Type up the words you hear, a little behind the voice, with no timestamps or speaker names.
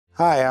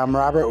Hi, I'm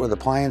Robert with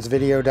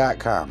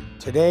ApplianceVideo.com.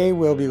 Today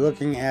we'll be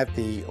looking at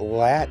the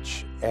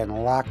latch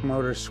and lock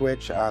motor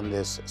switch on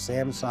this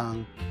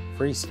Samsung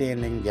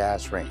freestanding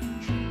gas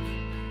range.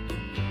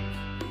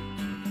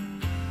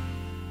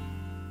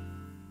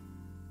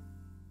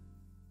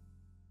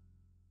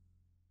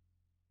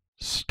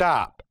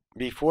 Stop.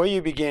 Before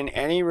you begin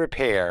any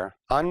repair,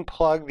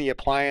 unplug the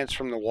appliance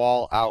from the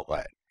wall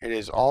outlet. It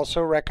is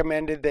also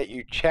recommended that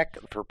you check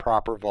for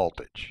proper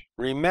voltage.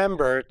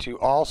 Remember to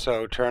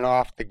also turn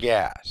off the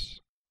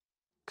gas.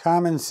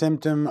 Common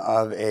symptom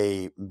of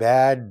a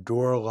bad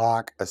door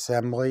lock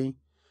assembly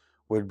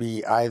would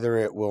be either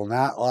it will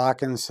not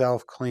lock and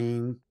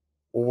self-clean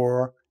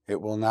or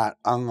it will not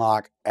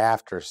unlock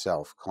after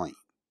self-clean.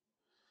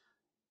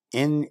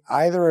 In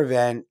either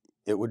event,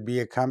 it would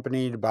be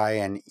accompanied by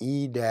an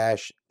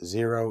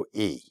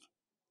E-0e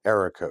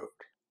error code.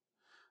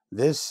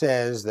 This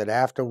says that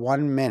after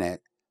 1 minute,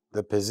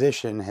 the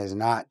position has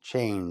not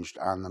changed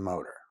on the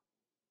motor.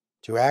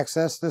 To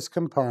access this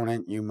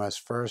component, you must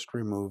first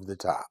remove the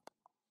top.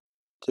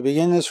 To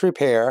begin this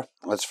repair,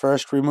 let's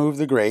first remove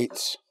the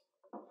grates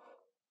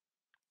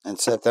and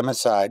set them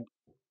aside.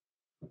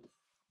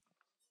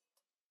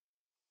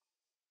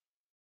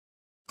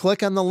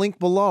 Click on the link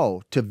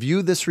below to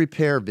view this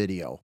repair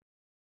video.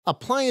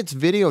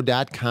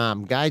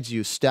 ApplianceVideo.com guides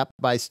you step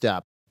by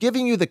step,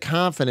 giving you the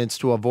confidence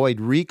to avoid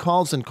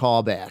recalls and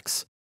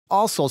callbacks,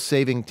 also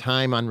saving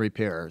time on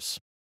repairs.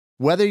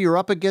 Whether you're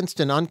up against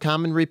an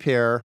uncommon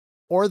repair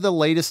or the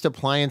latest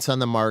appliance on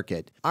the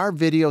market, our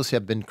videos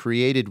have been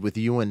created with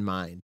you in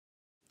mind.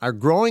 Our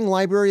growing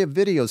library of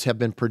videos have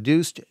been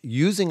produced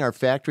using our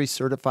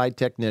factory-certified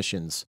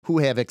technicians who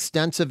have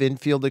extensive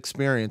infield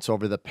experience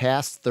over the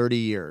past 30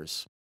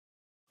 years.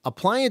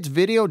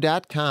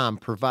 ApplianceVideo.com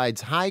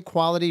provides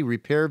high-quality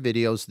repair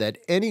videos that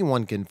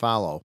anyone can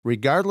follow,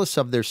 regardless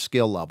of their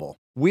skill level.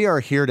 We are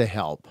here to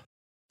help.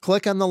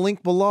 Click on the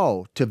link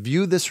below to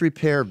view this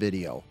repair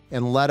video,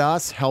 and let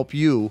us help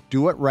you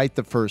do it right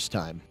the first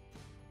time.